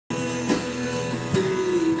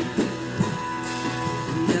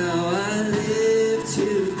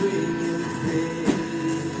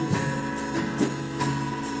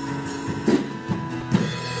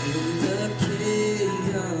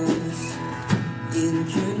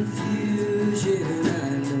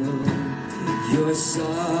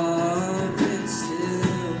sovereign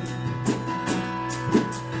still.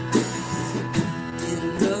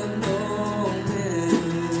 In the moment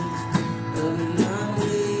of my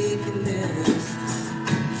weakness,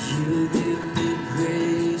 you give me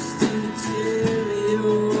grace to do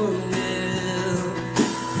your will.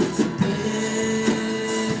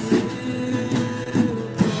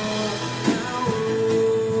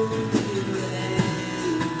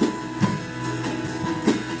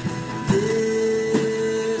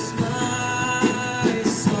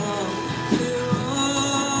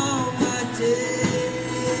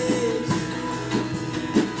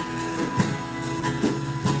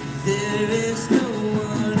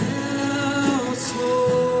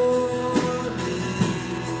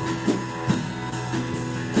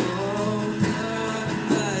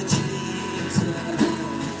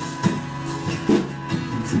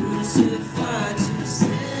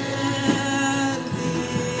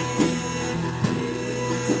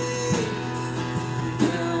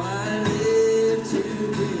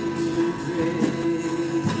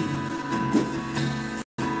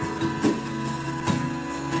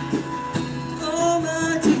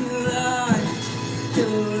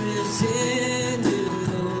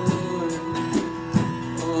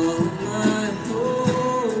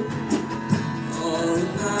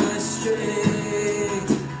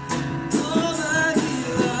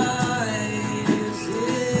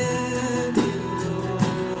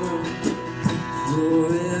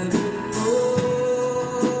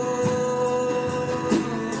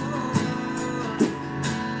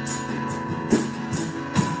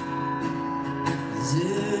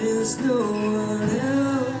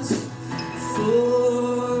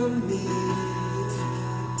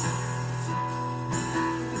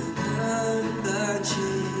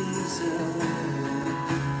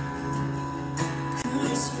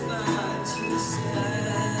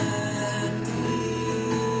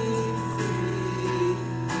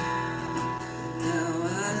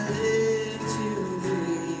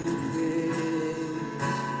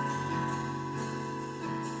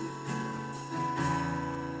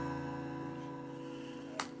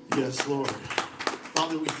 Yes, Lord.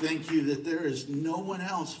 Father, we thank you that there is no one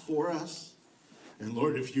else for us. And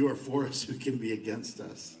Lord, if you are for us, who can be against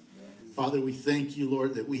us? Father, we thank you,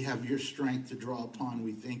 Lord, that we have your strength to draw upon.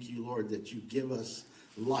 We thank you, Lord, that you give us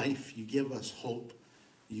life. You give us hope.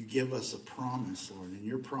 You give us a promise, Lord. And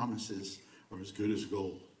your promises are as good as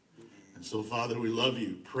gold. And so, Father, we love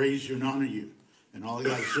you, praise you, and honor you. And all of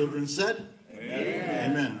God's children said,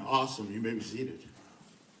 Amen. Amen. Awesome. You may be seated.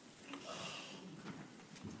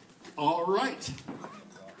 All right.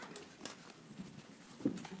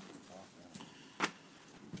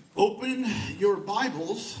 Open your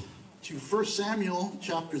Bibles to 1 Samuel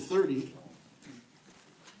chapter 30.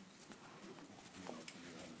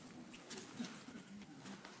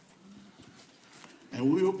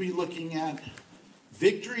 And we will be looking at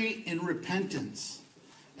victory in repentance.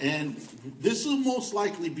 And this will most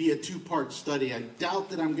likely be a two-part study. I doubt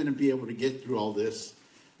that I'm going to be able to get through all this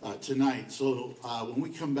tonight. So when we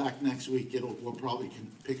come back next week, we'll probably can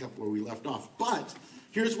pick up where we left off. But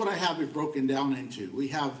here's what I have it broken down into. We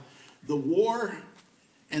have the war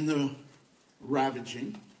and the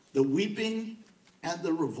ravaging, the weeping and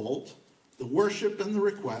the revolt, the worship and the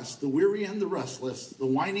request, the weary and the restless, the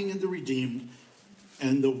whining and the redeemed,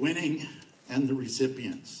 and the winning and the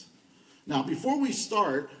recipients. Now, before we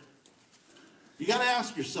start, you got to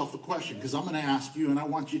ask yourself a question, because I'm going to ask you, and I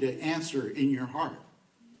want you to answer in your heart.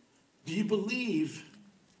 Do you believe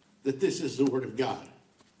that this is the Word of God?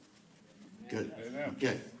 Good. Amen.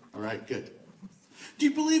 Okay. All right, good. Do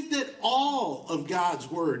you believe that all of God's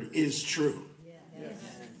Word is true? Yes.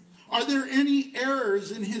 Are there any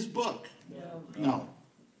errors in His book? No.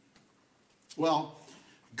 Well,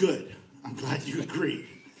 good. I'm glad you agree.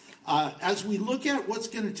 As we look at what's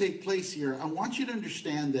going to take place here, I want you to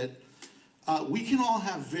understand that we can all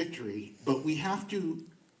have victory, but we have to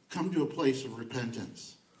come to a place of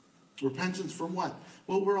repentance. Repentance from what?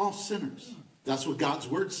 Well, we're all sinners. That's what God's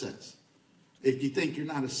Word says. If you think you're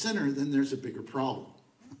not a sinner, then there's a bigger problem.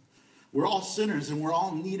 We're all sinners and we're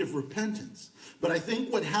all in need of repentance. But I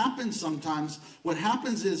think what happens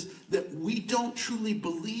is that we don't truly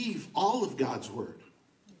believe all of God's Word.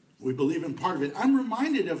 We believe in part of it. I'm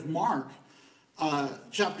reminded of Mark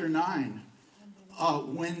chapter 9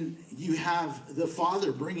 when you have the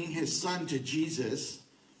Father bringing his Son to Jesus.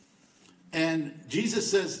 And Jesus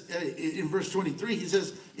says in verse 23, he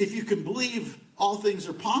says, if you can believe, all things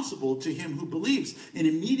are possible to him who believes. And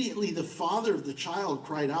immediately the father of the child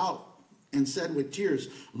cried out and said with tears,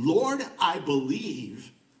 Lord, I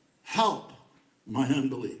believe, help my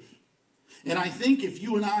unbelief. And I think if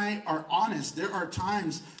you and I are honest, there are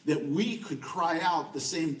times that we could cry out the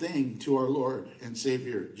same thing to our Lord and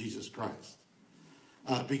Savior, Jesus Christ.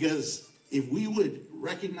 Because if we would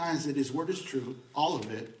recognize that his word is true, all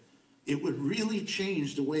of it, it would really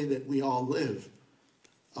change the way that we all live.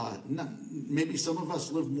 Maybe some of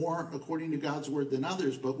us live more according to God's word than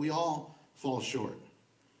others, but we all fall short.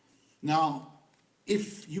 Now,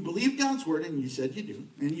 if you believe God's word, and you said you do,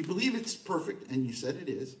 and you believe it's perfect, and you said it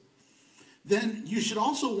is, then you should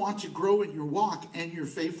also want to grow in your walk and your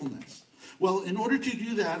faithfulness. Well, in order to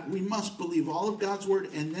do that, we must believe all of God's word,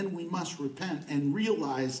 and then we must repent and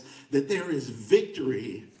realize that there is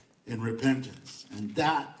victory in repentance. And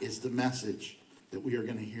that is the message that we are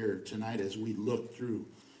going to hear tonight as we look through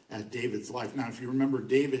at David's life. Now, if you remember,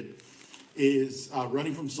 David is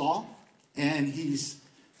running from Saul, and he's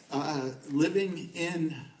living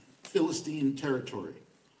in Philistine territory.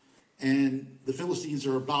 And the Philistines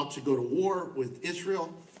are about to go to war with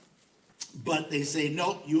Israel, but they say,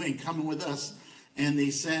 nope, you ain't coming with us. And they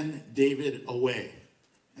send David away.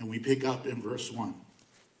 And we pick up in verse 1.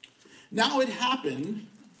 Now it happened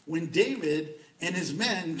when David and his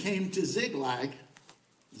men came to Ziklag,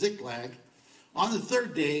 on the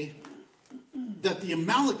third day, that the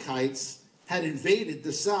Amalekites had invaded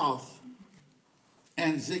the south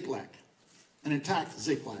and Ziklag, and attacked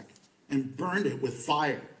Ziklag, and burned it with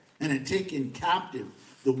fire, and had taken captive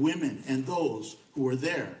the women and those who were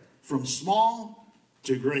there, from small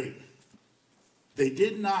to great. They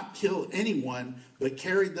did not kill anyone, but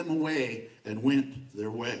carried them away and went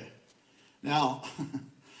their way. Now,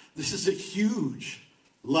 this is a huge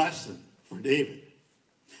lesson for David.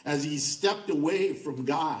 As he stepped away from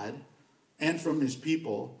God and from his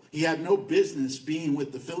people, he had no business being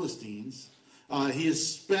with the Philistines. He has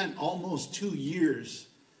spent almost 2 years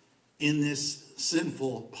in this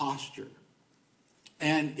sinful posture.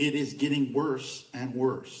 And it is getting worse and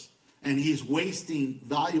worse. And he's wasting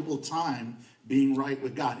valuable time being right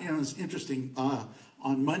with God. You know, it's interesting.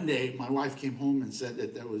 On Monday, my wife came home and said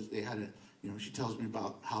that they had she tells me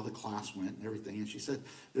about how the class went and everything. And she said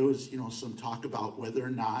there was, some talk about whether or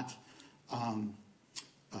not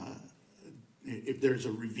if there's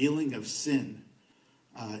a revealing of sin,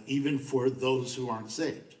 even for those who aren't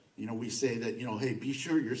saved. We say that, hey, be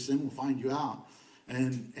sure your sin will find you out.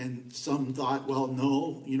 And some thought, well,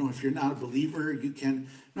 no, if you're not a believer, you can.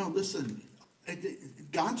 No, listen,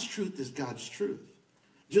 God's truth is God's truth.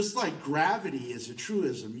 Just like gravity is a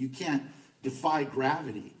truism, you can't defy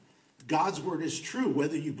gravity. God's word is true,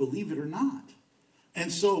 whether you believe it or not.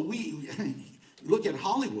 And so we look at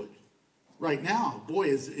Hollywood right now. Boy,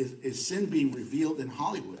 is sin being revealed in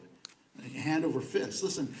Hollywood, hand over fist.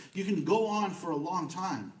 Listen, you can go on for a long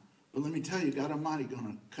time. But let me tell you, God Almighty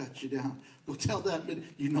going to cut you down. We'll tell that, but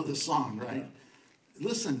you know the song, right?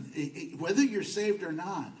 Listen, whether you're saved or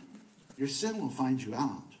not, your sin will find you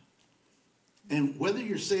out. And whether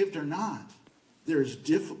you're saved or not, there's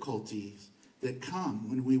difficulties that come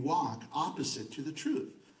when we walk opposite to the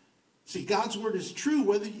truth. See, God's word is true,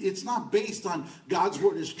 whether it's not based on God's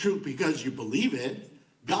word is true because you believe it.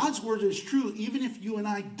 God's word is true even if you and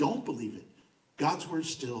I don't believe it. God's word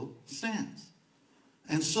still stands.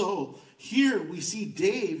 And so here we see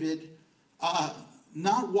David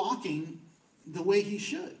not walking the way he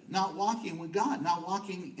should, not walking with God, not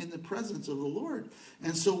walking in the presence of the Lord.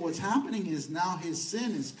 And so what's happening is now his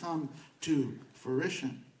sin has come to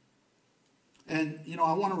fruition. And,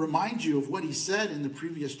 I want to remind you of what he said in the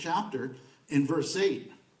previous chapter in verse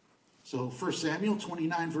 8. So 1 Samuel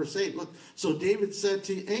 29, verse 8. Look, so David said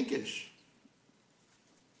to Achish,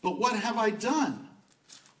 but what have I done?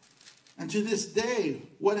 And to this day,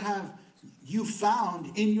 what have you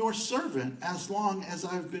found in your servant as long as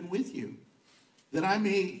I've been with you? That I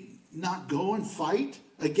may not go and fight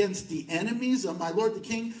against the enemies of my Lord the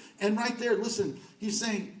King? And right there, listen, he's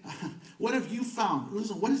saying, what have you found?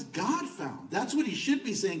 Listen, what has God found? That's what he should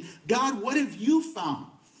be saying. God, what have you found?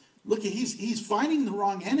 Look, he's fighting the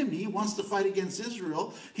wrong enemy. He wants to fight against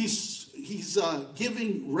Israel. He's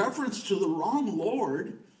giving reference to the wrong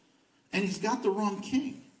Lord, and he's got the wrong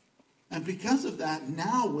king. And because of that,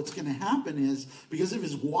 now what's going to happen is, because of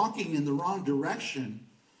his walking in the wrong direction,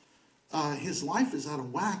 his life is out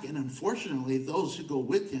of whack. And unfortunately, those who go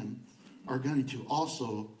with him are going to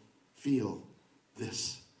also feel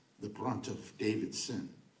the brunt of David's sin.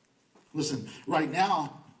 Listen, right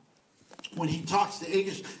now, when he talks to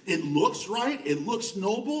Achish, it looks right, it looks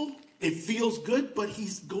noble, it feels good, but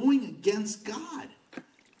he's going against God.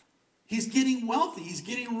 He's getting wealthy, he's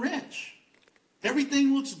getting rich.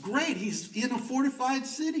 Everything looks great. He's in a fortified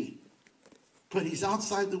city. But he's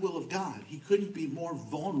outside the will of God. He couldn't be more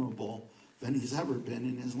vulnerable than he's ever been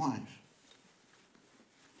in his life.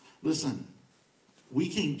 Listen, we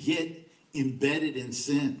can get embedded in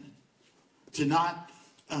sin, to not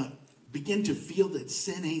begin to feel that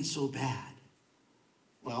sin ain't so bad.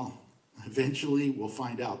 Well, eventually we'll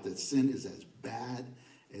find out that sin is as bad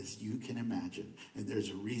as you can imagine. And there's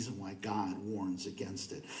a reason why God warns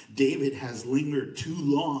against it. David has lingered too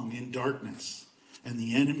long in darkness, and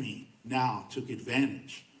the enemy now took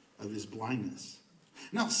advantage of his blindness.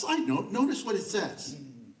 Now, side note, notice what it says.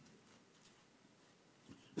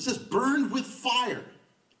 It says, burned with fire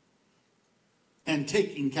and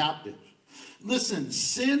taken captive. Listen,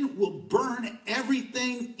 sin will burn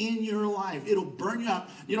everything in your life. It'll burn you up.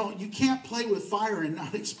 You know, you can't play with fire and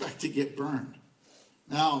not expect to get burned.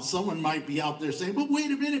 Now, someone might be out there saying, but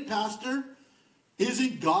wait a minute, Pastor.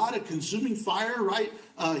 Isn't God a consuming fire, right?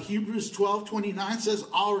 Hebrews 12:29 says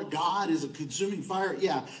our God is a consuming fire.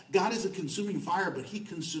 Yeah, God is a consuming fire, but he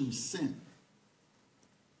consumes sin.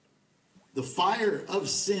 The fire of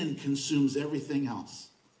sin consumes everything else.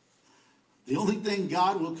 The only thing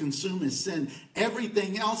God will consume is sin.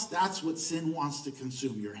 Everything else, that's what sin wants to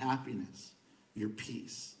consume. Your happiness, your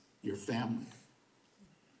peace, your family,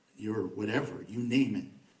 your whatever, you name it.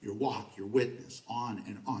 Your walk, your witness, on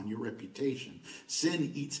and on, your reputation.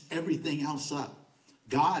 Sin eats everything else up.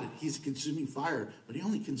 God, he's a consuming fire, but he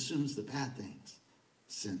only consumes the bad things.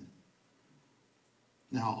 Sin.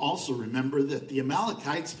 Now, also remember that the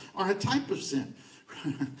Amalekites are a type of sin.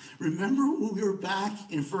 Remember when we were back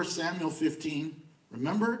in 1 Samuel 15?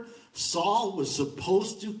 Remember? Saul was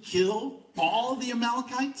supposed to kill all the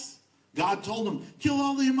Amalekites. God told him, kill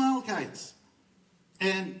all the Amalekites.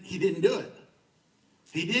 And he didn't do it.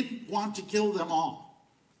 He didn't want to kill them all.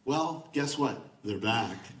 Well, guess what? They're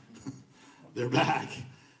back. They're back.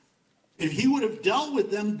 If he would have dealt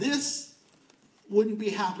with them, this wouldn't be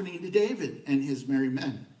happening to David and his merry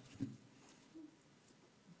men.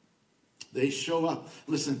 They show up.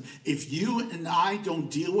 Listen, if you and I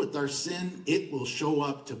don't deal with our sin, it will show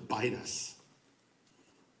up to bite us.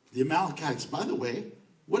 The Amalekites, by the way,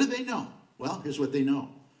 what do they know? Well, here's what they know.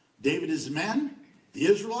 David is a man. The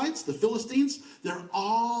Israelites, the Philistines, they're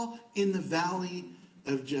all in the valley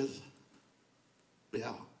of Jezreel.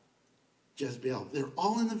 They're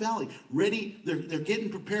all in the valley, ready. They're getting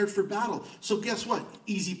prepared for battle. So guess what?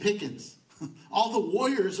 Easy pickings. All the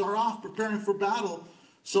warriors are off preparing for battle.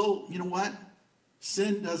 So you know what?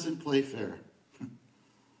 Sin doesn't play fair.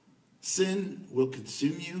 Sin will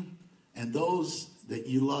consume you and those that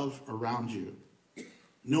you love around you.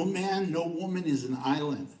 No man, no woman is an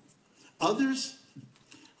island. Others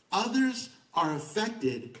are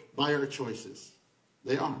affected by our choices.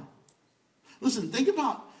 They are. Listen, think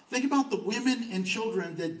about the women and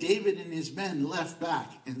children that David and his men left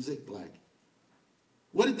back in Ziklag.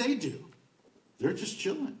 What did they do? They're just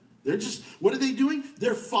chilling. What are they doing?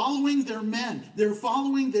 They're following their men. They're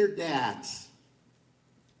following their dads.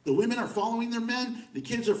 The women are following their men. The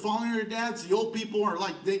kids are following their dads. The old people are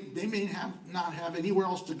like, they may not have anywhere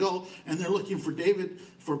else to go, and they're looking for David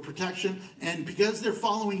for protection. And because they're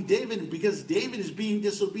following David, and because David is being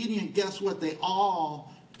disobedient, guess what? They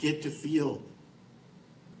all get to feel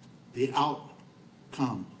the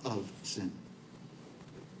outcome of sin.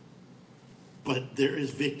 But there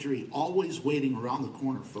is victory always waiting around the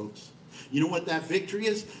corner, folks. You know what that victory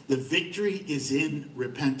is? The victory is in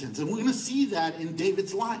repentance. And we're going to see that in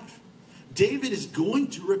David's life. David is going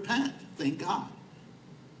to repent, thank God.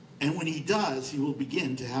 And when he does, he will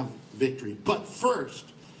begin to have victory. But first,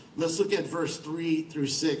 let's look at verse 3 through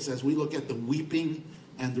 6 as we look at the weeping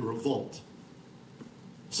and the revolt.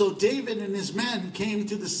 So David and his men came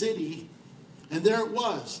to the city, and there it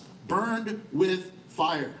was, burned with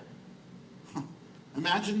fire.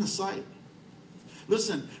 Imagine the sight.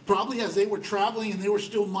 Listen, probably as they were traveling and they were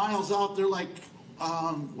still miles out, they're like,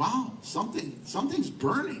 wow, something's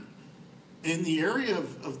burning in the area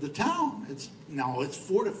of the town. It's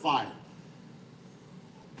fortified.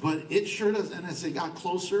 But it sure does. And as they got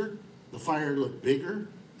closer, the fire looked bigger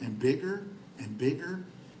and bigger and bigger.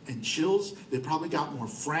 And chills, they probably got more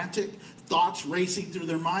frantic, thoughts racing through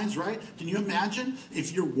their minds, right? Can you imagine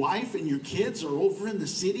if your wife and your kids are over in the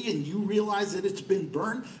city and you realize that it's been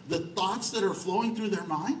burned, the thoughts that are flowing through their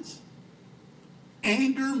minds?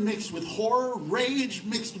 Anger mixed with horror, rage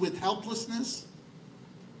mixed with helplessness.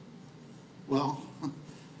 Well,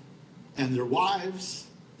 and their wives,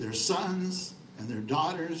 their sons, and their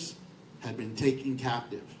daughters had been taken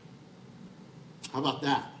captive. How about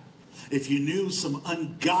that? If you knew some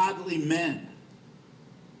ungodly men,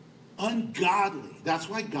 ungodly, that's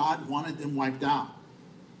why God wanted them wiped out.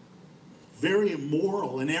 Very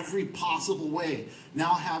immoral in every possible way.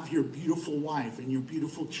 Now have your beautiful wife and your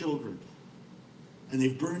beautiful children. And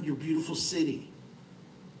they've burned your beautiful city.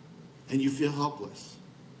 and you feel helpless,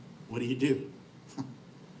 what do?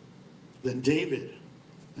 Then David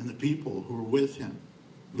and the people who were with him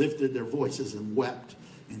lifted their voices and wept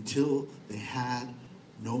until they had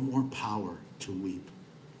no more power to weep.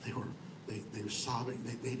 They were sobbing.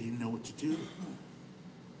 They didn't know what to do.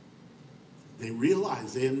 They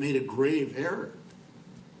realized they had made a grave error.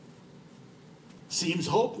 Seems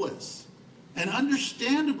hopeless, and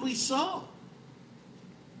understandably so.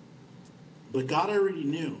 But God already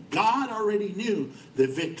knew. God already knew that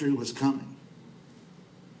victory was coming.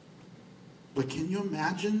 But can you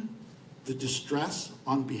imagine the distress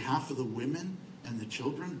on behalf of the women and the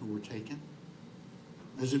children who were taken?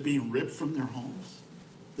 As they're being ripped from their homes.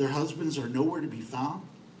 Their husbands are nowhere to be found.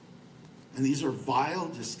 And these are vile,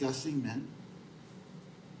 disgusting men.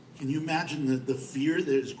 Can you imagine the fear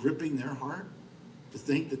that is gripping their heart? To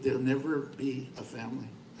think that they'll never be a family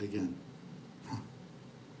again.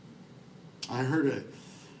 I heard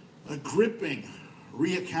a gripping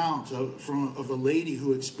recount of a lady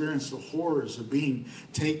who experienced the horrors of being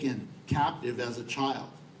taken captive as a child.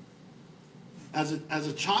 As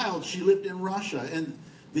a child, she lived in Russia, and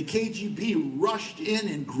the KGB rushed in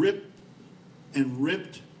and gripped and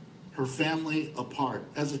ripped her family apart.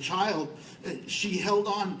 As a child, she held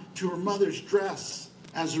on to her mother's dress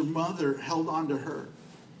as her mother held on to her,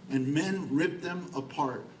 and men ripped them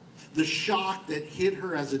apart. The shock that hit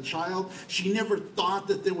her as a child, she never thought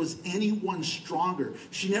that there was anyone stronger.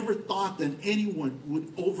 She never thought that anyone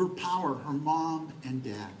would overpower her mom and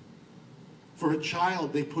dad. For a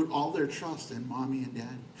child, they put all their trust in mommy and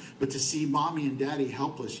daddy. But to see mommy and daddy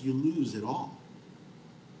helpless, you lose it all.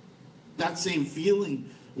 That same feeling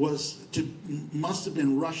must have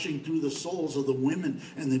been rushing through the souls of the women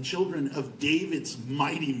and the children of David's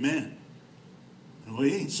mighty men. Well,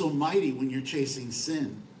 it ain't so mighty when you're chasing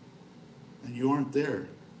sin and you aren't there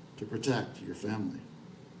to protect your family.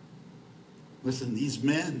 Listen, these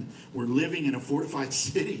men were living in a fortified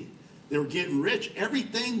city. They were getting rich.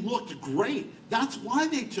 Everything looked great. That's why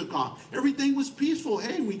they took off. Everything was peaceful.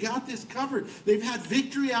 Hey, we got this covered. They've had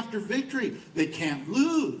victory after victory. They can't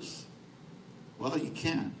lose. Well, you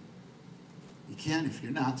can. You can if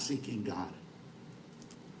you're not seeking God.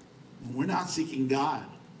 When we're not seeking God,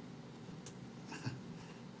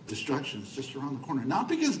 destruction is just around the corner. Not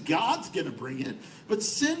because God's going to bring it, but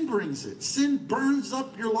sin brings it. Sin burns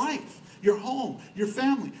up your life, your home, your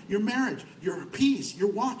family, your marriage, your peace, your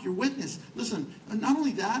walk, your witness. Listen, not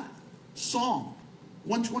only that, Psalm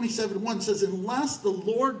 127:1 says, unless the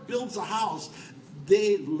Lord builds a house,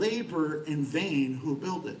 they labor in vain who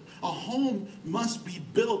build it. A home must be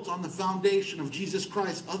built on the foundation of Jesus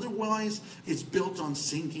Christ. Otherwise, it's built on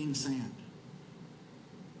sinking sand.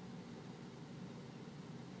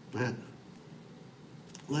 But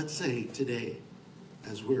let's say today,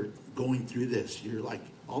 as we're going through this, you're like,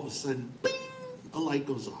 all of a sudden, bing, a light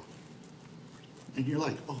goes off. And you're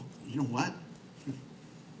like, oh, you know what?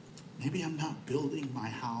 Maybe I'm not building my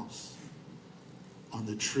house on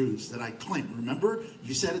the truths that I claim. Remember,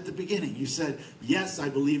 you said at the beginning, you said, yes, I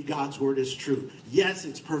believe God's word is true. Yes,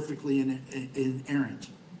 it's perfectly inerrant.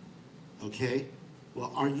 Okay?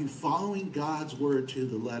 Well, are you following God's word to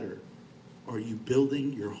the letter? Or are you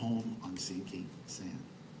building your home on sinking sand?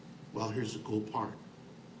 Well, here's the cool part.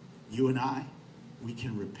 You and I, we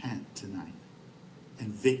can repent tonight. And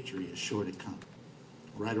victory is sure to come.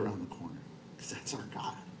 Right around the corner. Because that's our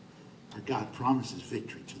God. Our God promises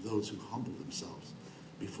victory to those who humble themselves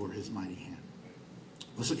before his mighty hand.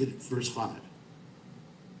 Let's look at verse 5.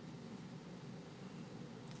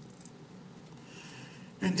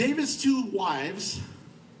 And David's two wives,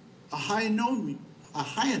 Ahinoam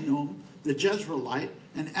the Jezreelite,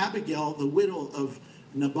 and Abigail, the widow of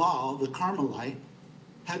Nabal, the Carmelite,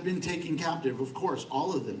 had been taken captive. Of course,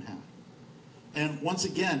 all of them had. And once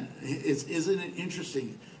again, isn't it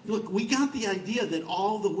interesting? Look, we got the idea that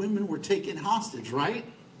all the women were taken hostage, right?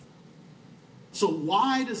 So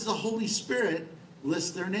why does the Holy Spirit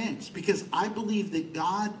list their names? Because I believe that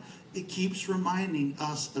God, it keeps reminding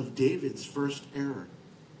us of David's first error,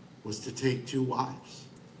 was to take two wives,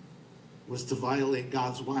 was to violate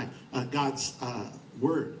God's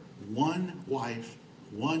word. One wife,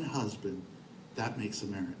 one husband, that makes a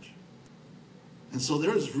marriage. And so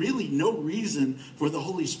there's really no reason for the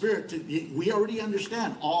Holy Spirit to, we already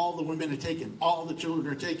understand all the women are taken, all the children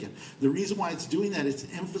are taken. The reason why it's doing that is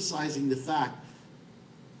emphasizing the fact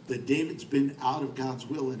that David's been out of God's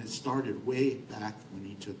will, and it started way back when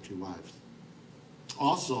he took two wives.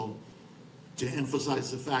 Also, to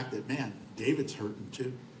emphasize the fact that, man, David's hurting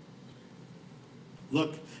too.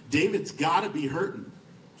 Look, David's got to be hurting.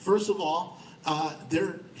 First of all,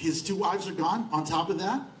 his two wives are gone. On top of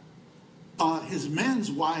that, His men's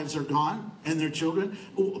wives are gone and their children.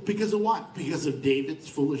 Because of what? Because of David's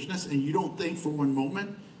foolishness. And you don't think for one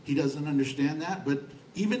moment he doesn't understand that. But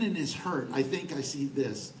even in his hurt, I think I see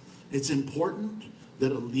this. It's important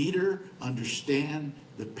that a leader understand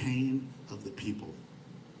the pain of the people.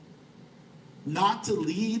 Not to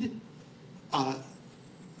lead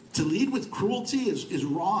with cruelty is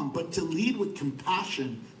wrong, but to lead with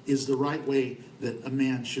compassion is the right way that a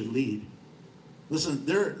man should lead. Listen,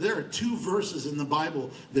 there are two verses in the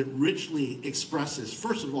Bible that richly express this.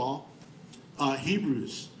 First of all,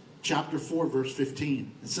 Hebrews chapter 4, verse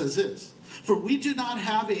 15. It says this: "For we do not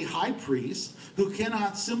have a high priest who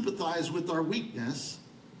cannot sympathize with our weakness,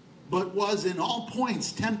 but was in all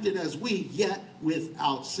points tempted as we, yet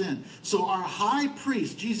without sin." So our high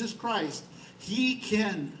priest, Jesus Christ, he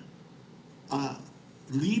can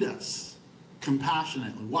lead us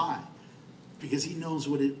compassionately. Why? Because he knows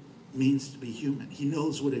what it means to be human. He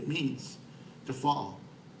knows what it means to fall.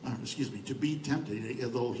 To be tempted.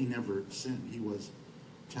 Although he never sinned, he was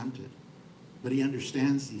tempted. But he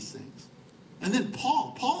understands these things. And then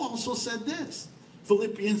Paul also said this,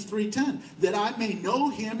 Philippians 3:10, "that I may know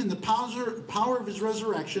him in the power of his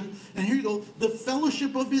resurrection," and here you go, "the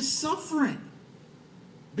fellowship of his suffering,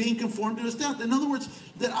 being conformed to his death." In other words,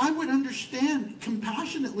 that I would understand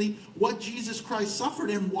compassionately what Jesus Christ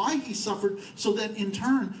suffered and why he suffered, so that in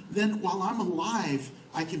turn, then while I'm alive,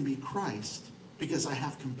 I can be Christ, because I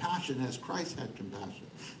have compassion as Christ had compassion.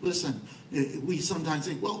 Listen, we sometimes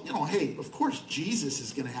think, well, hey, of course Jesus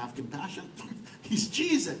is going to have compassion. He's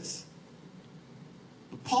Jesus.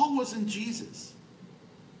 But Paul wasn't Jesus.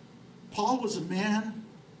 Paul was a man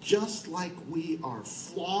just like we are,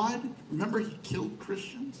 flawed. Remember, he killed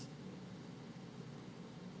Christians.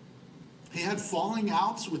 He had falling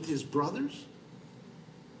outs with his brothers,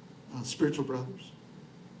 spiritual brothers.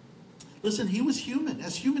 Listen, he was human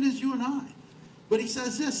as you and I. But he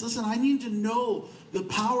says this, listen, I need to know the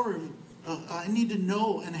power I need to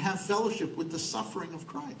know and have fellowship with the suffering of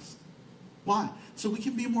Christ. Why? So we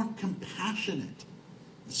can be more compassionate.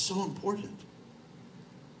 It's so important.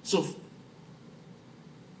 So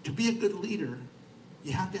to be a good leader,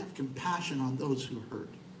 you have to have compassion on those who hurt.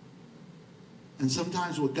 And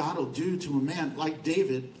sometimes what God will do to a man like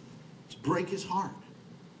David is break his heart.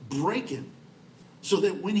 Break him. So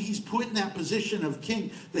that when he's put in that position of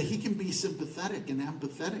king, that he can be sympathetic and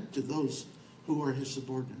empathetic to those who are his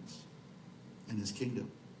subordinates in his kingdom.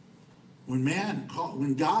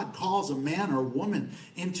 When God calls a man or a woman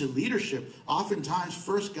into leadership, oftentimes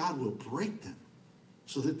first God will break them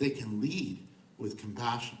so that they can lead with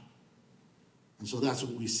compassion. And so that's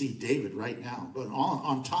what we see David right now. But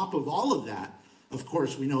on top of all of that, of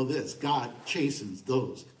course, we know this: God chastens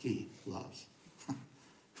those he loves.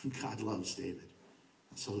 God loves David.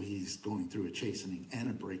 So he's going through a chastening and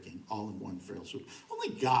a breaking all in one fell swoop.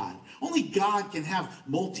 Only God can have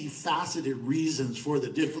multifaceted reasons for the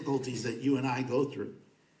difficulties that you and I go through.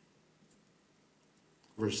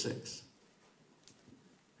 Verse 6.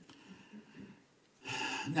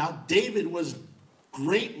 Now David was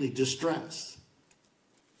greatly distressed,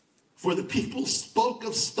 for the people spoke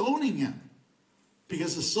of stoning him,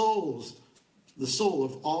 because the soul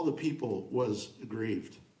of all the people was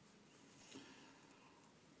grieved.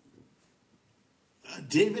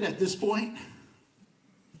 David at this point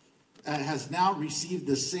has now received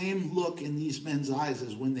the same look in these men's eyes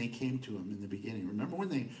as when they came to him in the beginning. Remember when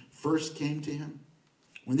they first came to him?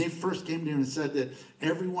 When they first came to him and said that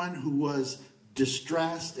everyone who was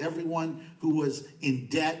distressed, everyone who was in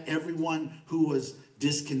debt, everyone who was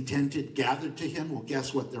discontented gathered to him. Well,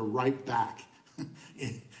 guess what? They're right back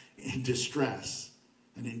in distress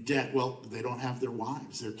and in debt. Well, they don't have their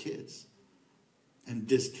wives, their kids, and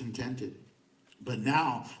discontented. But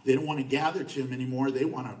now they don't want to gather to him anymore. They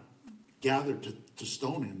want to gather to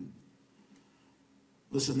stone him.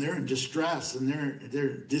 Listen, they're in distress and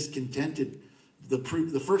they're discontented. The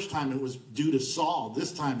first time it was due to Saul.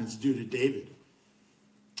 This time it's due to David.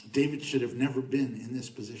 David should have never been in this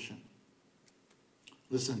position.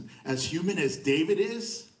 Listen, as human as David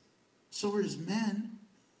is, so are his men.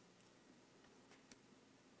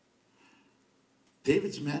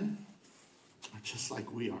 David's men are just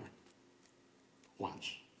like we are.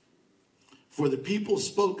 Watch. For the people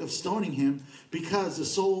spoke of stoning him because the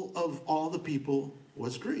soul of all the people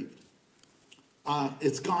was grieved.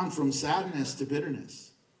 It's gone from sadness to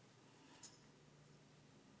bitterness.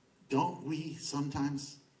 Don't we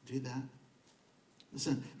sometimes do that?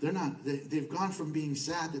 Listen, they've gone from being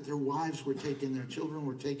sad that their wives were taken, their children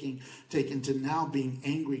were taken to now being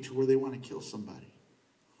angry to where they want to kill somebody.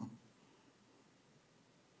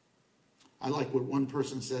 I like what one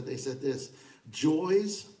person said. They said this: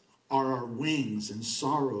 joys are our wings, and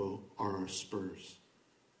sorrow are our spurs.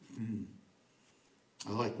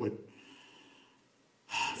 I like what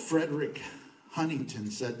Frederick Huntington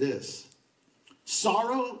said this.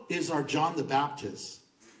 Sorrow is our John the Baptist,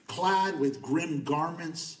 clad with grim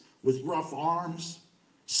garments, with rough arms,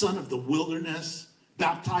 son of the wilderness,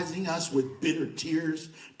 baptizing us with bitter tears,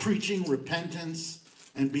 preaching repentance.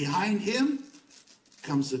 And behind him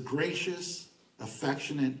comes the gracious,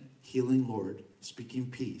 affectionate, healing Lord, speaking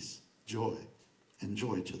peace, joy, and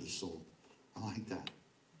joy to the soul. I like that.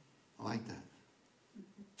 I like that.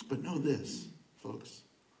 But know this, folks.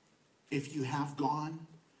 If you have gone,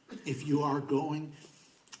 if you are going,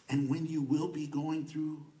 and when you will be going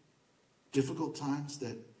through difficult times,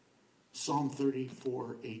 that Psalm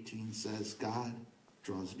 34:18 says, God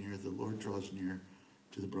draws near, the Lord draws near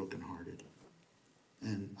to the brokenhearted.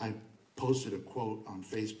 And I posted a quote on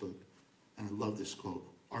Facebook, and I love this quote.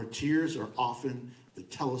 Our tears are often the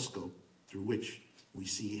telescope through which we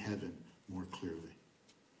see heaven more clearly.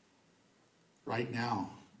 Right now,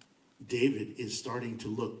 David is starting to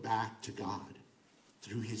look back to God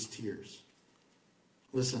through his tears.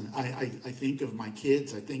 Listen, I think of my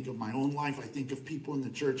kids. I think of my own life. I think of people in the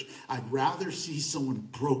church. I'd rather see someone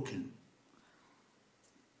broken.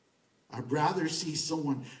 I'd rather see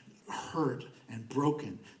someone hurt and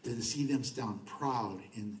broken than to see them stand proud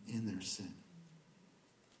in their sin.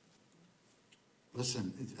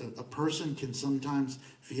 Listen, a person can sometimes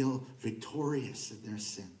feel victorious in their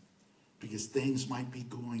sin because things might be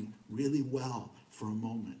going really well for a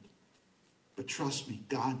moment. But trust me,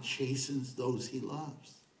 God chastens those he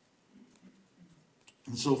loves.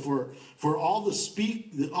 And so for all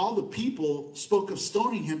the people spoke of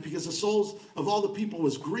stoning him because the souls of all the people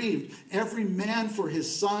was grieved, every man for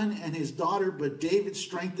his son and his daughter, but David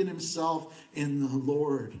strengthened himself in the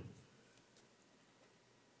Lord,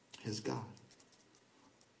 his God.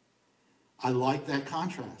 I like that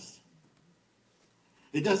contrast.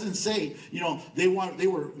 It doesn't say, they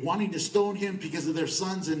were wanting to stone him because of their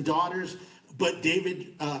sons and daughters, but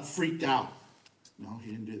David freaked out. No,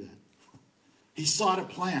 he didn't do that. He sought a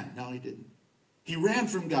plan. No, he didn't. He ran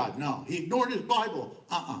from God. No, he ignored his Bible.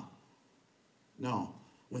 No.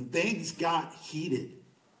 When things got heated,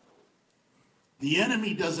 the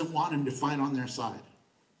enemy doesn't want him to fight on their side.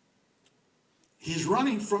 He's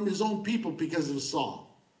running from his own people because of Saul.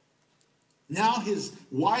 Now his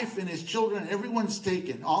wife and his children, everyone's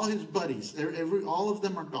taken. All his buddies, all of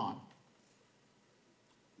them are gone.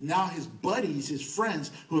 Now his buddies, his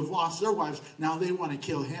friends who have lost their wives, now they want to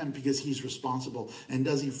kill him because he's responsible. And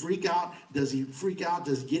does he freak out? Does he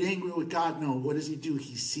get angry with God? No. What does he do?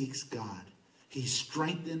 He seeks God. He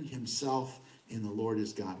strengthened himself in the Lord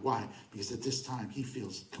his God. Why? Because at this time he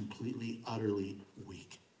feels completely, utterly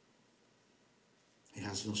weak. He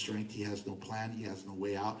has no strength. He has no plan. He has no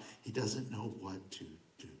way out. He doesn't know what to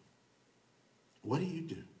do. What do you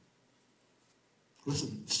do?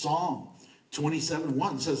 Listen, Psalm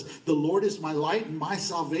 27:1 says, the Lord is my light and my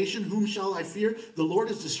salvation. Whom shall I fear? The Lord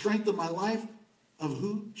is the strength of my life. Of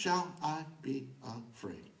who shall I be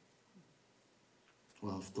afraid?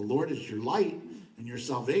 Well, if the Lord is your light and your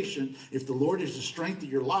salvation, if the Lord is the strength of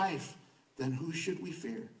your life, then who should we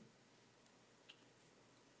fear?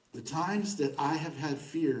 The times that I have had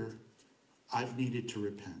fear, I've needed to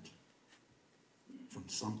repent from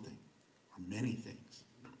something or many things.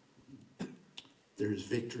 There's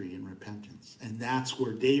victory in repentance. And that's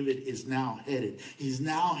where David is now headed. He's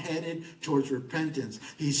now headed towards repentance.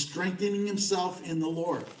 He's strengthening himself in the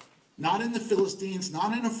Lord. Not in the Philistines,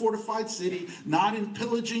 not in a fortified city, not in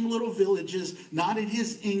pillaging little villages, not in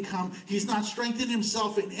his income. He's not strengthening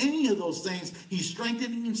himself in any of those things. He's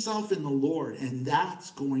strengthening himself in the Lord, and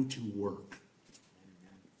that's going to work.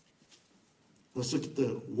 Let's look at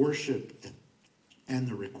the worship and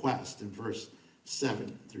the request in verse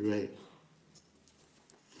 7 through 8.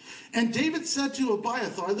 And David said to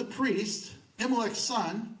Abiathar the priest, Ahimelech's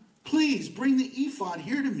son, please bring the ephod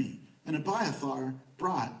here to me. And Abiathar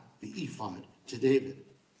brought the ephod to David.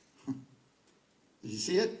 Did you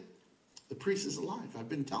see it? The priest is alive. I've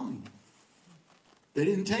been telling you. They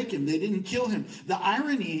didn't take him. They didn't kill him. The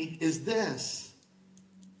irony is this.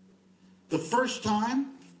 The first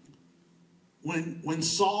time when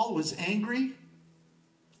Saul was angry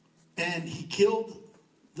and he killed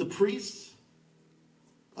the priest,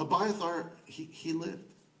 Abiathar, he lived.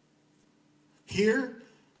 Here,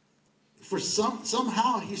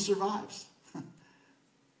 somehow he survives.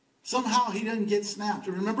 Somehow he doesn't get snapped.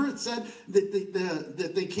 Remember it said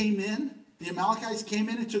that they came in, the Amalekites came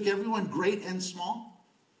in and took everyone, great and small.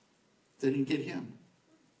 They didn't get him.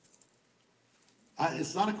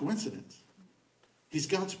 It's not a coincidence. He's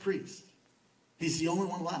God's priest. He's the only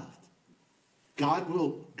one left. God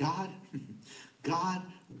God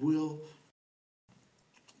will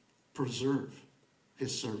preserve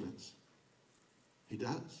his servants. He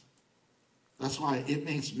does. That's why it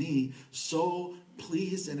makes me so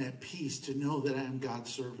pleased and at peace to know that I am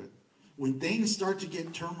God's servant. When things start to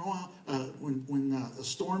get turmoil,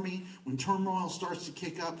 stormy, when turmoil starts to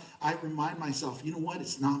kick up, I remind myself, you know what?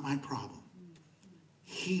 It's not my problem.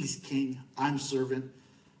 He's king. I'm servant.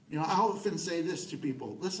 You know, I often say this to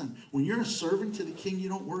people. Listen, when you're a servant to the king, you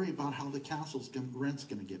don't worry about how the rent's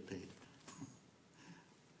going to get paid.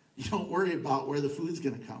 You don't worry about where the food's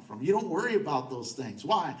going to come from. You don't worry about those things.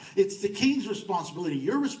 Why? It's the king's responsibility.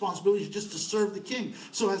 Your responsibility is just to serve the king.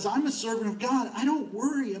 So as I'm a servant of God, I don't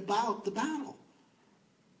worry about the battle.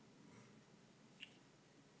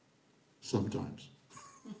 Sometimes.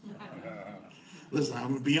 Listen, I'm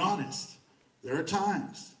going to be honest. There are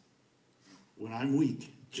times when I'm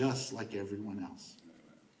weak, just like everyone else.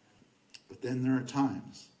 But then there are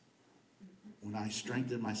times when I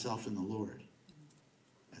strengthen myself in the Lord.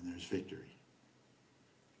 And there's victory.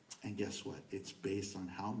 And guess what? It's based on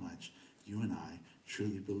how much you and I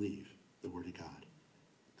truly believe the Word of God.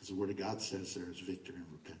 Because the Word of God says there is victory in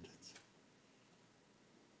repentance.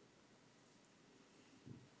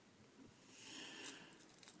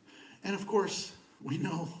 And of course, we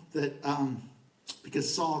know that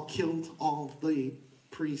because Saul killed all the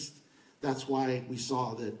priests, that's why we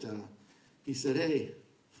saw that he said, hey,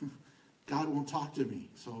 God won't talk to me.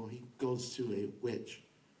 So he goes to a witch.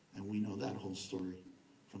 And we know that whole story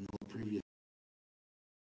from the previous.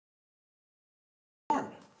 Lord,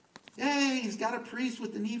 hey, he's got a priest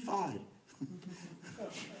with an ephod.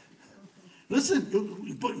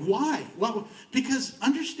 Listen, but why? Well, because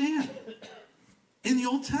understand, in the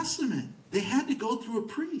Old Testament, they had to go through a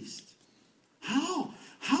priest. How?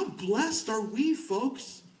 How blessed are we,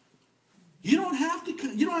 folks? You don't have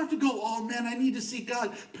to go, oh man, I need to see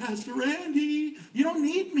God. Pastor Randy, you don't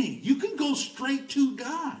need me. You can go straight to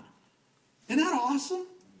God. Isn't that awesome?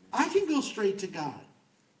 I can go straight to God.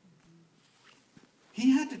 He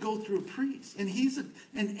had to go through a priest. And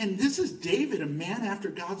and this is David, a man after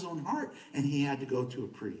God's own heart. And he had to go to a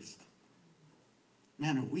priest.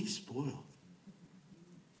 Man, are we spoiled?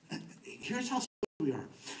 Here's how spoiled we are.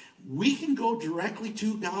 We can go directly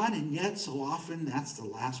to God, and yet so often that's the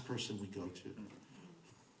last person we go to.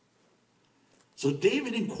 So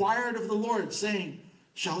David inquired of the Lord, saying,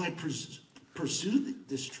 shall I pursue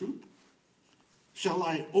this troop? Shall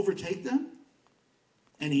I overtake them?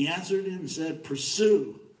 And he answered him and said,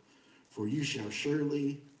 pursue, for you shall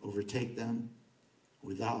surely overtake them,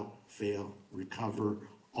 without fail, recover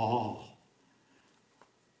all.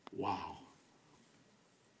 Wow.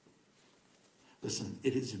 Listen,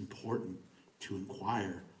 it is important to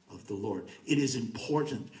inquire of the Lord. It is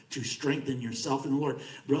important to strengthen yourself in the Lord.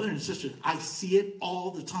 Brothers and sisters, I see it all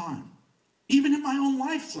the time. Even in my own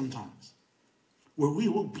life sometimes. Where we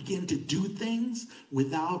will begin to do things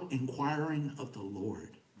without inquiring of the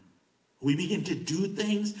Lord. We begin to do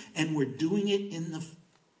things and we're doing it in the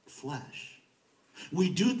flesh. We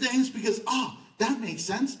do things because, that makes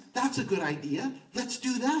sense. That's a good idea. Let's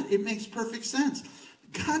do that. It makes perfect sense.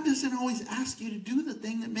 God doesn't always ask you to do the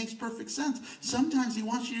thing that makes perfect sense. Sometimes he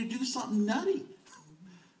wants you to do something nutty.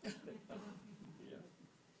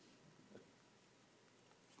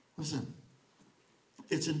 Listen,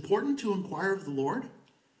 it's important to inquire of the Lord,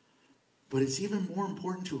 but it's even more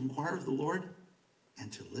important to inquire of the Lord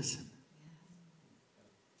and to listen.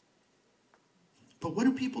 But what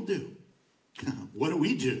do people do? What do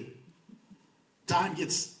we do? Time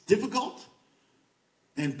gets difficult,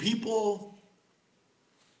 and people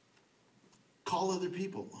call other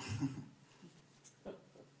people.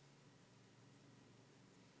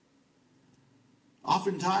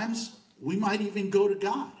 Oftentimes, we might even go to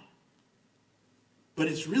God. But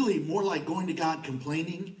it's really more like going to God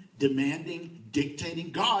complaining, demanding,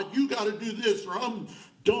 dictating. God, you got to do this or I'm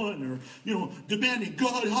done. Or, demanding,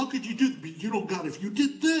 God, how could you do this? God, if you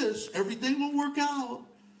did this, everything will work out.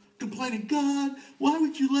 Complaining, God, why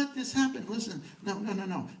would you let this happen? Listen,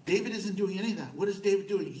 no. David isn't doing any of that. What is David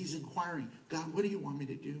doing? He's inquiring, God, what do you want me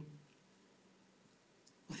to do?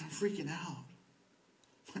 Look, I'm freaking out.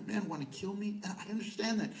 My man want to kill me? And I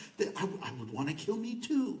understand that I would want to kill me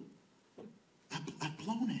too. I've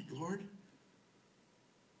blown it, Lord.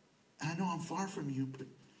 And I know I'm far from you, but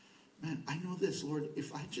man, I know this, Lord.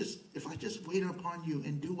 If I just wait upon you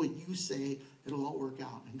and do what you say, it'll all work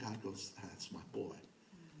out. And God goes, that's my boy.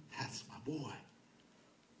 That's my boy.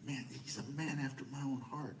 Man, he's a man after my own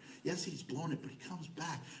heart. Yes, he's blown it, but he comes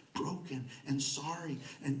back broken and sorry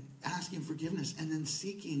and asking forgiveness and then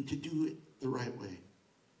seeking to do it the right way.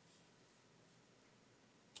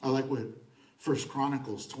 I like what First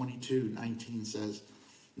Chronicles 22:19 says,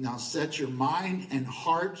 now set your mind and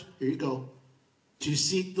heart, here you go, to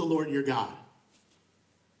seek the Lord your God.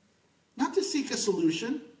 Not to seek a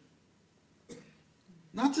solution,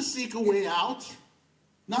 not to seek a way out,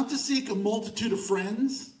 not to seek a multitude of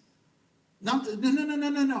friends. No.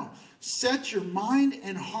 Set your mind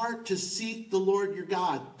and heart to seek the Lord your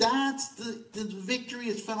God. That's the victory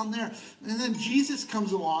is found there. And then Jesus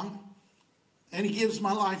comes along and he gives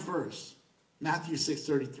my life verse. Matthew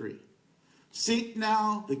 6:33. Seek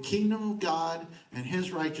now the kingdom of God and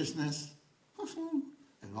his righteousness,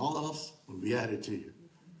 and all else will be added to you.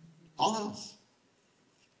 All else.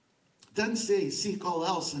 It doesn't say seek all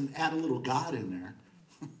else and add a little God in there.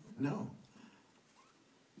 No.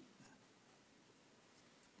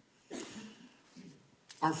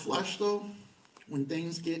 Our flesh, though, when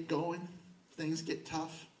things get going, things get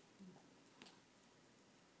tough,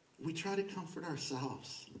 we try to comfort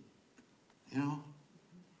ourselves. You know?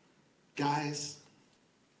 Guys,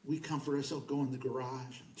 we comfort ourselves, go in the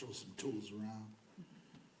garage and throw some tools around.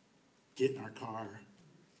 Get in our car,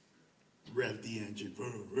 rev the engine,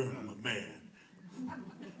 I'm a man.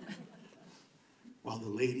 While the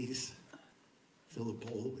ladies fill a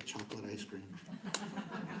bowl with chocolate ice cream,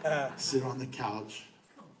 sit on the couch,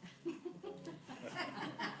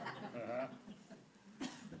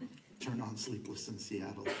 turn on Sleepless in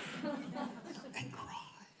Seattle, and cry.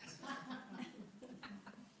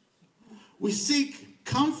 We seek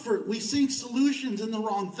comfort. We seek solutions in the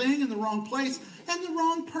wrong thing, in the wrong place, and the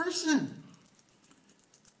wrong person.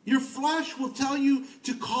 Your flesh will tell you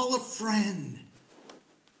to call a friend.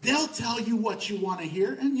 They'll tell you what you want to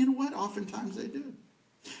hear, and you know what? Oftentimes they do.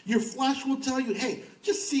 Your flesh will tell you, hey,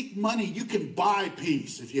 just seek money. You can buy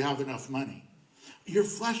peace if you have enough money. Your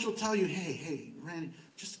flesh will tell you, hey, Randy,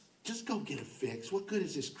 just go get a fix. What good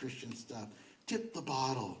is this Christian stuff? Tip the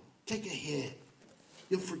bottle. Take a hit.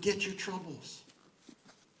 You'll forget your troubles.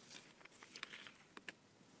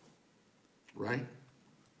 Right?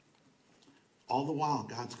 All the while,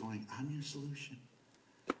 God's going, I'm your solution.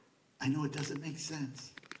 I know it doesn't make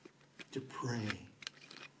sense to pray.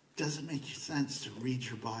 It doesn't make sense to read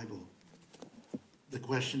your Bible. The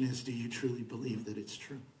question is, do you truly believe that it's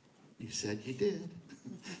true? You said you did.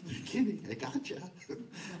 You're kidding. I got you.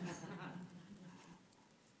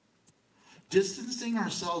 Distancing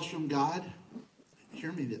ourselves from God,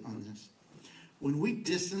 hear me on this. When we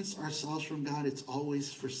distance ourselves from God, it's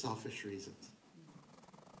always for selfish reasons.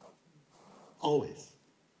 Always.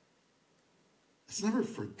 It's never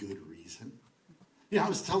for good reason. I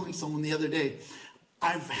was telling someone the other day,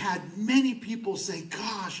 I've had many people say,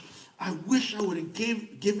 gosh, I wish I would have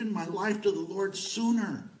given my life to the Lord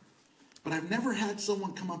sooner. But I've never had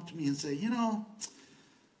someone come up to me and say, I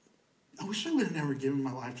wish I would have never given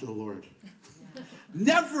my life to the Lord.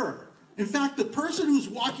 Never. In fact, the person who's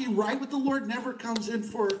walking right with the Lord never comes in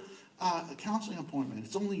for a counseling appointment.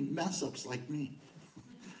 It's only mess-ups like me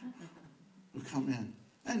who come in.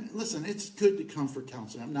 And listen, it's good to come for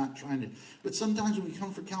counseling. I'm not trying to. But sometimes when we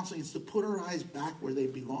come for counseling, it's to put our eyes back where they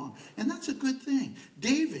belong. And that's a good thing.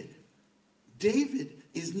 David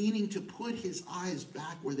is needing to put his eyes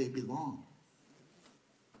back where they belong.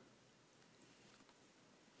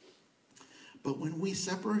 But when we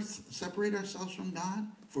separate ourselves from God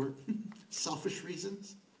for selfish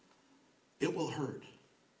reasons, it will hurt.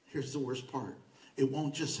 Here's the worst part. It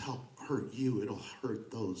won't just hurt you, it'll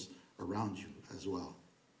hurt those around you as well.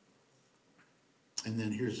 And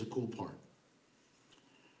then here's the cool part.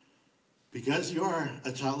 Because you are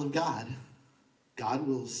a child of God, God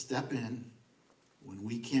will step in when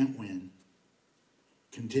we can't win,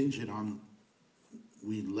 contingent on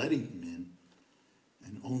we letting him in,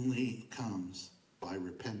 and only comes by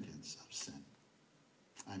repentance of sin.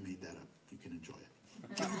 I made that up. You can enjoy it.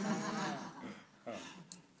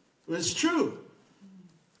 But it's true.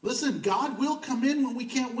 Listen, God will come in when we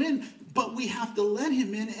can't win, but we have to let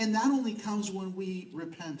him in, and that only comes when we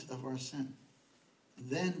repent of our sin.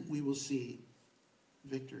 Then we will see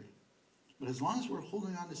victory. But as long as we're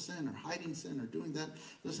holding on to sin or hiding sin or doing that,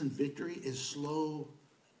 listen, victory is slow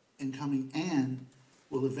in coming, and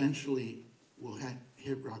we'll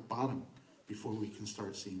hit rock bottom before we can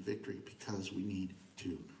start seeing victory, because we need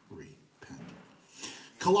to repent.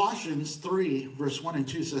 Colossians 3, verse 1 and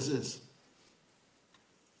 2 says this.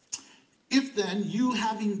 If then you,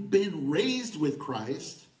 having been raised with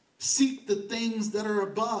Christ, seek the things that are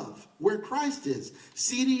above, where Christ is,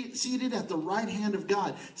 seated at the right hand of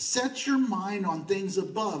God. Set your mind on things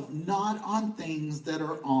above, not on things that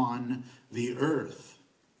are on the earth.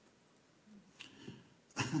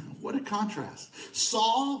 What a contrast.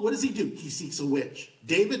 Saul, what does he do? He seeks a witch.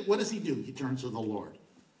 David, what does he do? He turns to the Lord.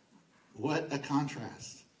 What a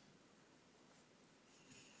contrast.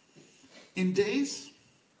 In days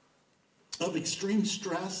of extreme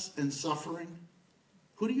stress and suffering,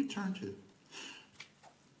 who do you turn to?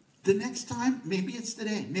 The next time, maybe it's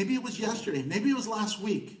today. Maybe it was yesterday. Maybe it was last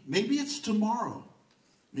week. Maybe it's tomorrow.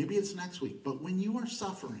 Maybe it's next week. But when you are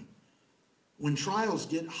suffering, when trials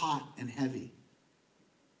get hot and heavy,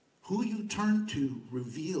 who you turn to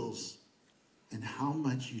reveals and how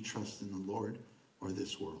much you trust in the Lord or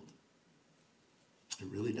this world. It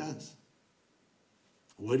really does.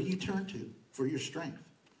 What do you turn to for your strength?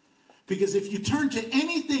 Because if you turn to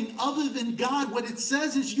anything other than God, what it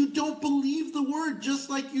says is you don't believe the word, just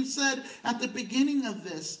like you said at the beginning of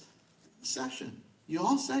this session. You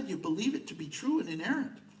all said you believe it to be true and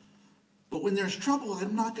inerrant. But when there's trouble,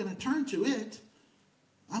 I'm not going to turn to it.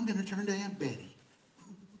 I'm going to turn to Aunt Betty.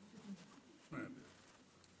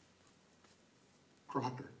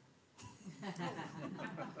 Crocker.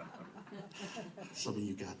 Some of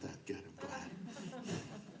you got that. Good, I'm glad.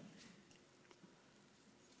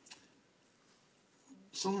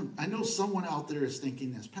 I know someone out there is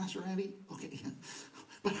thinking this. Pastor Randy, okay,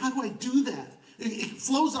 but how do I do that? It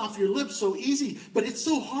flows off your lips so easy, but it's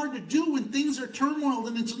so hard to do when things are turmoil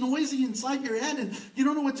and it's noisy inside your head and you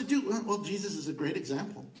don't know what to do. Well, Jesus is a great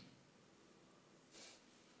example.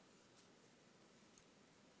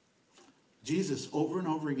 Jesus over and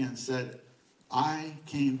over again said, I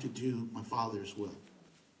came to do my Father's will.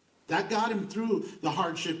 That got him through the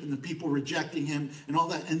hardship and the people rejecting him and all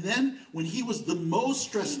that. And then when he was the most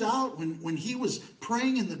stressed out, when he was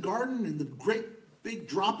praying in the garden and the great big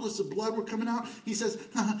droplets of blood were coming out, he says,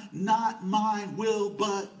 not my will,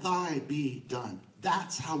 but thy be done.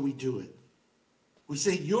 That's how we do it. We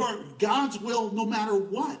say God's will no matter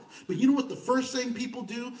what. But you know what the first thing people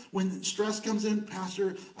do when stress comes in?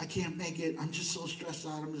 Pastor, I can't make it. I'm just so stressed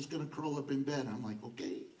out. I'm just going to curl up in bed. I'm like,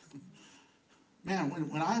 okay. Man,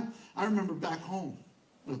 when I remember back home,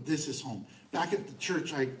 well, this is home. Back at the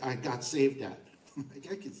church I got saved at.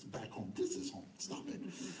 I guess back home. This is home. Stop it.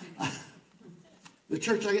 The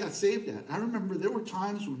church I got saved at. I remember there were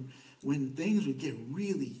times when things would get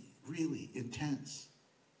really, really intense.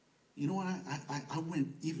 You know what? I went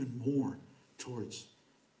even more towards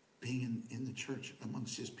being in the church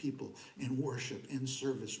amongst his people, in worship, in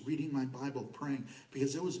service, reading my Bible, praying,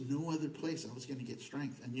 because there was no other place I was going to get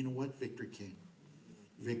strength. And you know what? Victory came.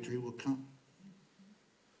 Victory will come.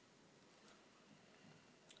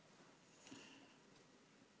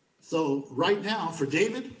 So right now, for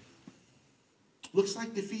David, looks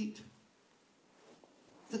like defeat.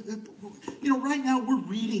 You know, right now we're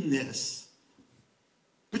reading this.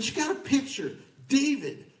 But you got to picture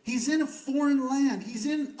David. He's in a foreign land. He's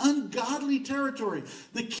in ungodly territory.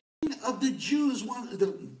 The king of the Jews,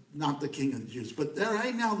 not the king of the Jews, but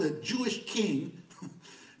right now the Jewish king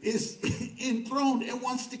is enthroned and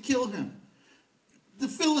wants to kill him. The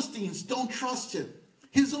Philistines don't trust him.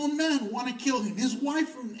 His own men want to kill him. His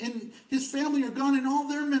wife and his family are gone and all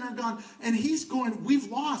their men are gone. And he's going, we've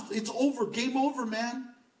lost. It's over. Game over, man.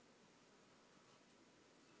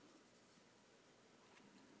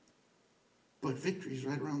 But victory's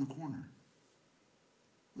right around the corner.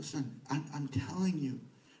 Listen, I'm telling you,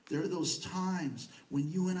 there are those times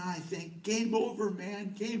when you and I think, game over,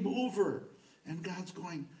 man, game over. And God's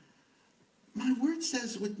going, my word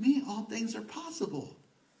says with me, all things are possible.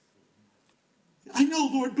 I know,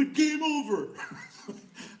 Lord, but game over.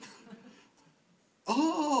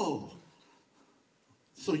 Oh.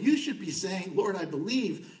 So you should be saying, Lord, I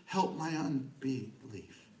believe, help my unbelief.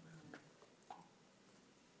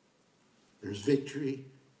 There's victory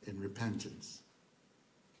and repentance.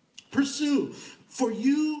 Pursue, for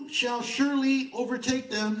you shall surely overtake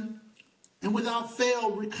them, and without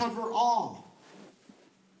fail recover all.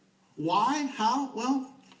 Why? How?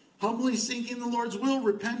 Well, humbly seeking the Lord's will,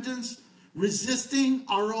 repentance, resisting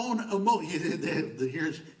our own emotion.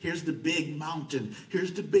 Here's the big mountain.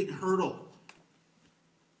 Here's the big hurdle.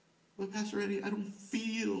 Well, Pastor Eddie, I don't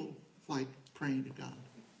feel like praying to God.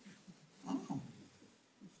 Oh.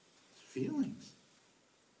 Feelings.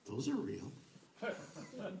 Those are real.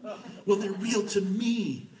 Well, they're real to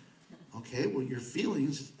me. Okay, well, your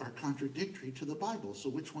feelings are contradictory to the Bible. So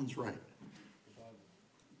which one's right?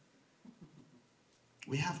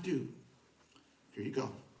 We have to, here you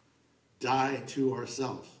go, die to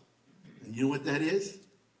ourselves. And you know what that is?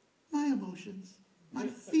 My emotions, my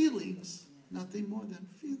feelings, nothing more than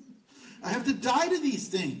feelings. I have to die to these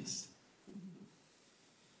things.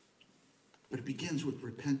 But it begins with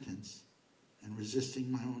repentance and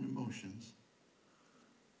resisting my own emotions.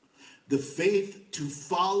 The faith to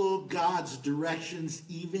follow God's directions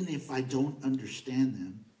even if I don't understand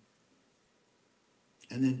them.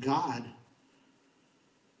 And then God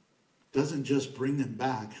doesn't just bring them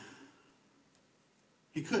back.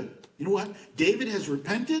 He could. You know what? David has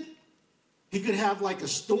repented. He could have like a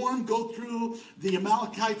storm go through the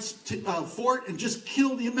Amalekites' fort and just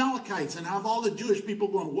kill the Amalekites and have all the Jewish people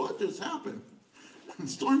going, what just happened? The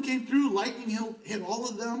storm came through, lightning hit all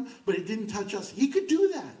of them, but it didn't touch us. He could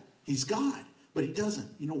do that. He's God, but he doesn't.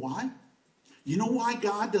 You know why? You know why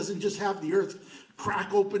God doesn't just have the earth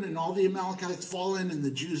crack open and all the Amalekites fall in and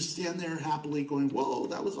the Jews stand there happily going, whoa,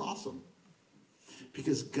 that was awesome.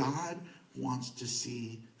 Because God wants to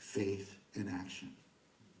see faith in action.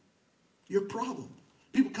 Your problem.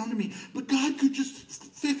 People come to me, but God could just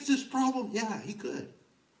fix this problem. Yeah, he could.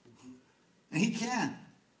 And he can.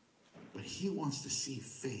 But he wants to see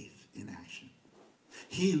faith in action.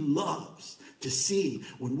 He loves to see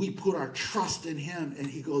when we put our trust in him and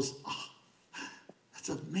he goes, oh, that's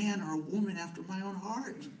a man or a woman after my own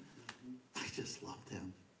heart. I just love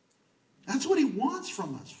them. That's what he wants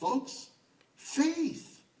from us, folks.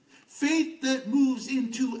 Faith. Faith that moves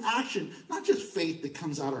into action. Not just faith that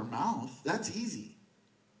comes out our mouth. That's easy.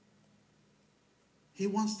 He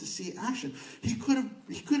wants to see action. He could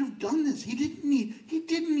have done this. He didn't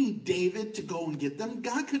need David to go and get them.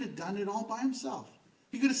 God could have done it all by himself.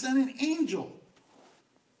 He could have sent an angel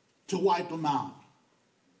to wipe them out.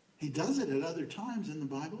 He does it at other times in the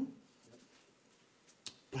Bible.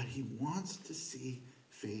 But he wants to see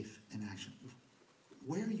faith in action.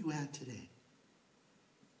 Where are you at today?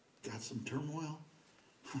 Got some turmoil?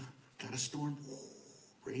 Got a storm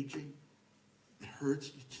raging? It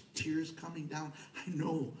hurts. Tears coming down. I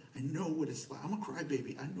know what it's like. I'm a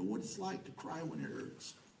crybaby. I know what it's like to cry when it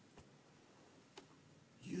hurts.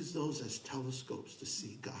 Use those as telescopes to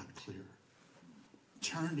see God clearer.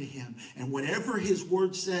 Turn to him, and whatever his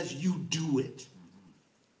word says, you do it.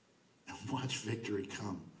 And watch victory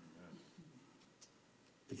come.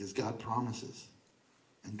 Because God promises,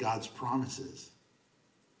 and God's promises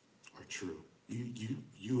are true.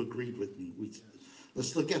 You agreed with me.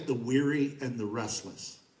 Let's look at the weary and the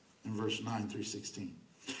restless in verse 9 through 16.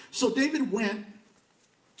 So David went,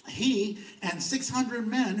 he and 600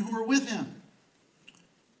 men who were with him,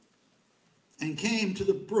 and came to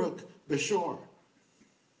the brook Beshor,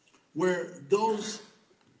 where those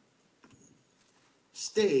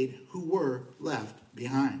stayed who were left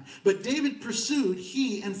behind. But David pursued,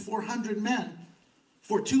 he and 400 men.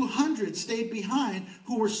 For 200 stayed behind,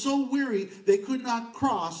 who were so weary they could not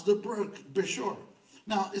cross the brook Beshor.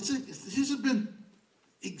 Now, these have been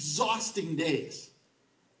exhausting days.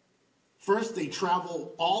 First, they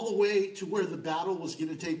travel all the way to where the battle was going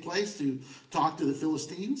to take place to talk to the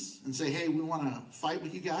Philistines and say, hey, we want to fight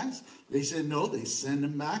with you guys. They said no. They send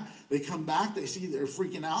them back. They come back. They see they're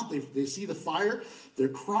freaking out. They see the fire. They're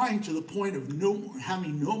crying to the point of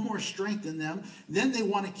having no more strength in them. Then they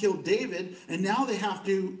want to kill David, and now they have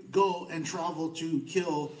to go and travel to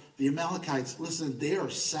kill the Amalekites. Listen, they are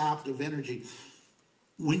sapped of energy.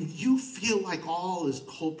 When you feel like all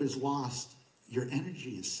hope is lost, your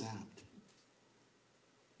energy is sapped.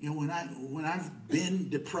 You know, when I've been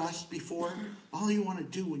depressed before, all you want to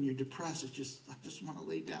do when you're depressed is I just want to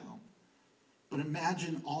lay down. But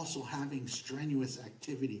imagine also having strenuous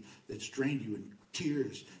activity that's drained you in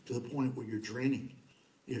tears to the point where you're draining.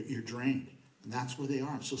 You're drained. And that's where they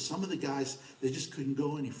are. So some of the guys, they just couldn't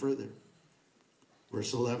go any further.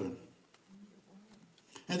 Verse 11.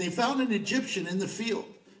 And they found an Egyptian in the field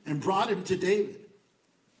and brought him to David.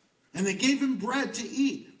 And they gave him bread to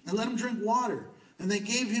eat and let him drink water. And they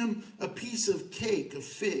gave him a piece of cake of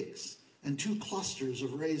figs and 2 clusters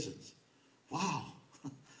of raisins. Wow.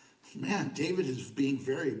 Man, David is being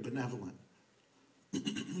very benevolent.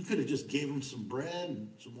 He could have just gave him some bread and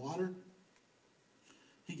some water.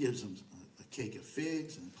 He gives him a cake of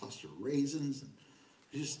figs and a cluster of raisins. And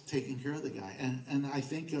he's just taking care of the guy. And I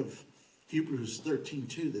think of Hebrews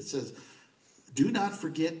 13:2 that says, do not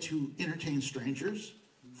forget to entertain strangers.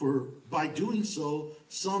 For by doing so,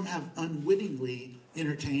 some have unwittingly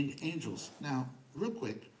entertained angels. Now, real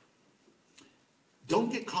quick,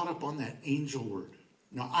 don't get caught up on that angel word.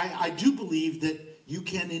 Now, I do believe that you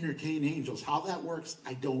can entertain angels. How that works,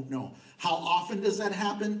 I don't know. How often does that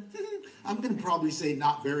happen? I'm going to probably say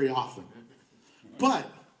not very often. But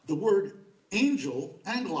the word angel,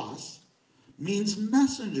 angelos, means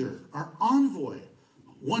messenger or envoy.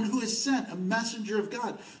 One who is sent, a messenger of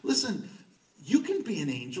God. Listen, you can be an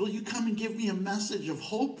angel. You come and give me a message of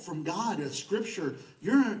hope from God, a scripture.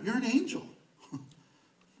 You're an angel.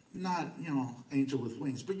 Not, angel with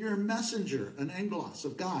wings, but you're a messenger, an angelos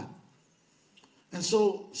of God. And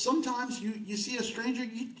so sometimes you see a stranger,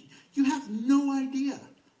 you have no idea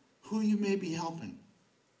who you may be helping.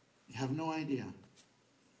 You have no idea.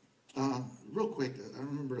 Real quick, I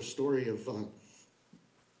remember a story of,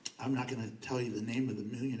 I'm not going to tell you the name of the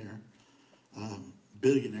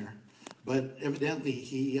billionaire, but evidently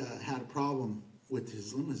he had a problem with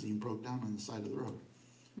his limousine, broke down on the side of the road.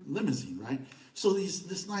 Limousine, right? So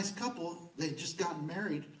this nice couple, they just gotten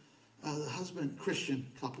married, the husband, Christian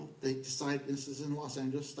couple, they decided, this is in Los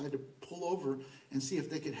Angeles, decided to pull over and see if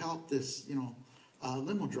they could help this,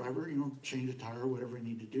 limo driver, change a tire or whatever he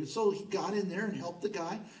needed to do. So he got in there and helped the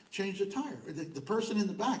guy change the tire. The person in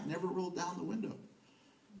the back never rolled down the window.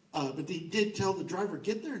 But he did tell the driver,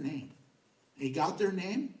 get their name. He got their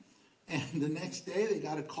name, and the next day they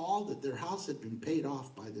got a call that their house had been paid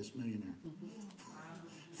off by this millionaire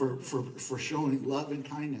for showing love and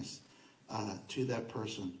kindness to that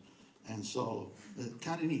person. And so,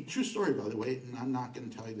 kind of neat. True story, by the way, and I'm not going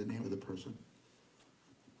to tell you the name of the person.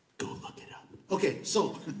 Go look it up. Okay,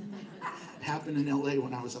 so it happened in LA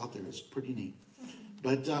when I was out there. It's pretty neat.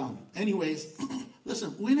 But anyways,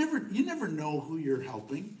 listen, you never know who you're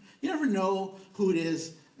helping. You never know who it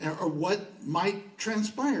is or what might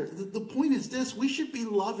transpire. The point is this: we should be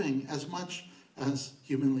loving as much as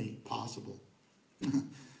humanly possible.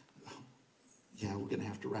 Yeah, we're going to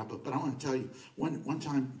have to wrap up. But I want to tell you, one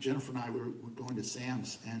time Jennifer and I were going to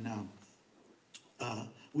Sam's, and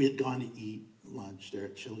we had gone to eat lunch there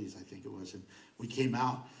at Chili's, I think it was. And we came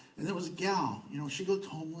out, and there was a gal, she looked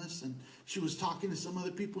homeless, and she was talking to some other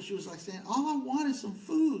people. She was like saying, all I want is some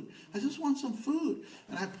food. I just want some food.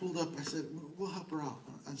 And I pulled up. I said, we'll help her out.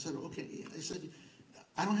 I said, okay. I said,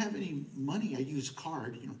 I don't have any money. I use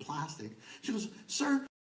card, plastic. She goes, sir,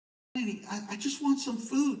 I just want some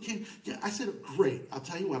food. I said, great. I'll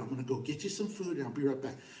tell you what, I'm going to go get you some food, and I'll be right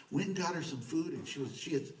back. Went and got her some food, and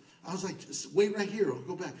I was like, just wait right here. I'll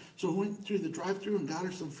go back. So I went through the drive-thru and got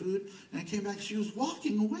her some food, and I came back. She was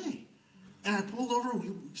walking away. And I pulled over, and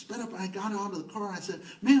we sped up, and I got out of the car, and I said,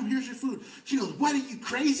 ma'am, here's your food. She goes, what, are you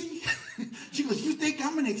crazy? She goes, you think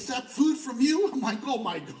I'm going to accept food from you? I'm like, oh,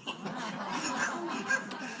 my gosh.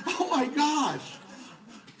 Oh, my gosh.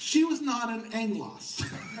 She was not an Anglos.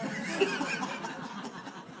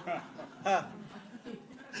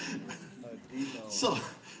 So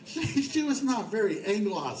she was not very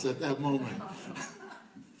Anglos at that moment.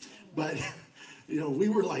 But, we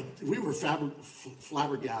were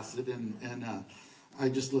flabbergasted, and I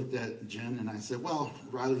just looked at Jen and I said, well,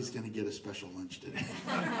 Riley's going to get a special lunch today.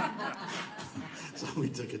 So we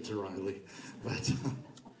took it to Riley.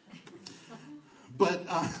 But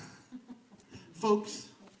folks,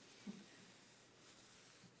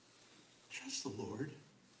 trust the Lord.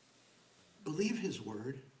 Believe his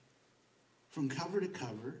word from cover to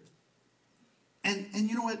cover. And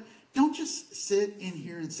you know what? Don't just sit in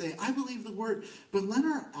here and say, I believe the word, but let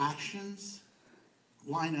our actions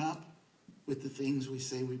line up with the things we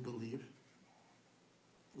say we believe.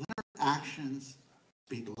 Let our actions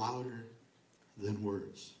speak louder than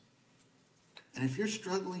words. And if you're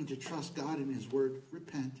struggling to trust God in his word,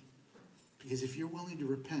 repent. Because if you're willing to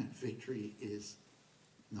repent, victory is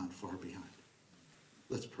not far behind.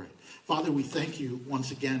 Let's pray. Father, we thank you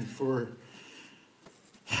once again for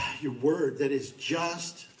your word that is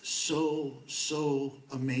just so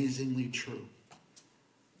amazingly true.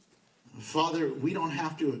 Father, we don't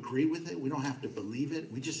have to agree with it. We don't have to believe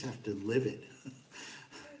it. We just have to live it. We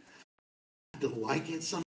have to like it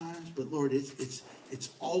sometimes, but Lord, it's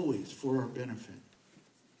always for our benefit.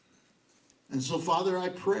 And so, Father, I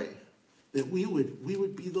pray that we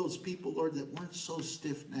would be those people, Lord, that weren't so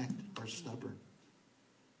stiff-necked or stubborn.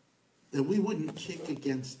 That we wouldn't kick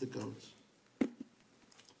against the goats.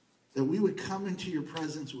 That we would come into your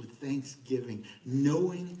presence with thanksgiving,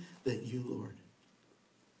 knowing that you, Lord,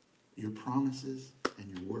 your promises and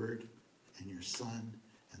your word and your Son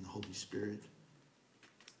and the Holy Spirit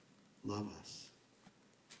love us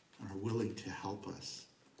and are willing to help us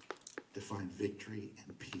to find victory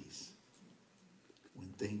and peace when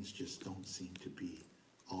things just don't seem to be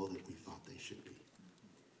all that we thought they should be.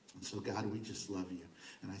 And so, God, we just love you.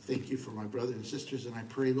 And I thank you for my brothers and sisters, and I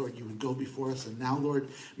pray, Lord, you would go before us. And now, Lord,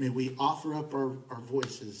 may we offer up our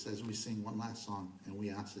voices as we sing one last song. And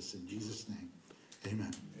we ask this in Jesus' name.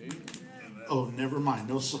 Amen. Amen. Oh, never mind.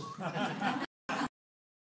 No song.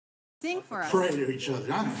 Sing for us. Pray to each other.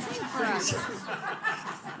 Sing for us.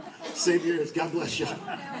 Save yours. God bless you.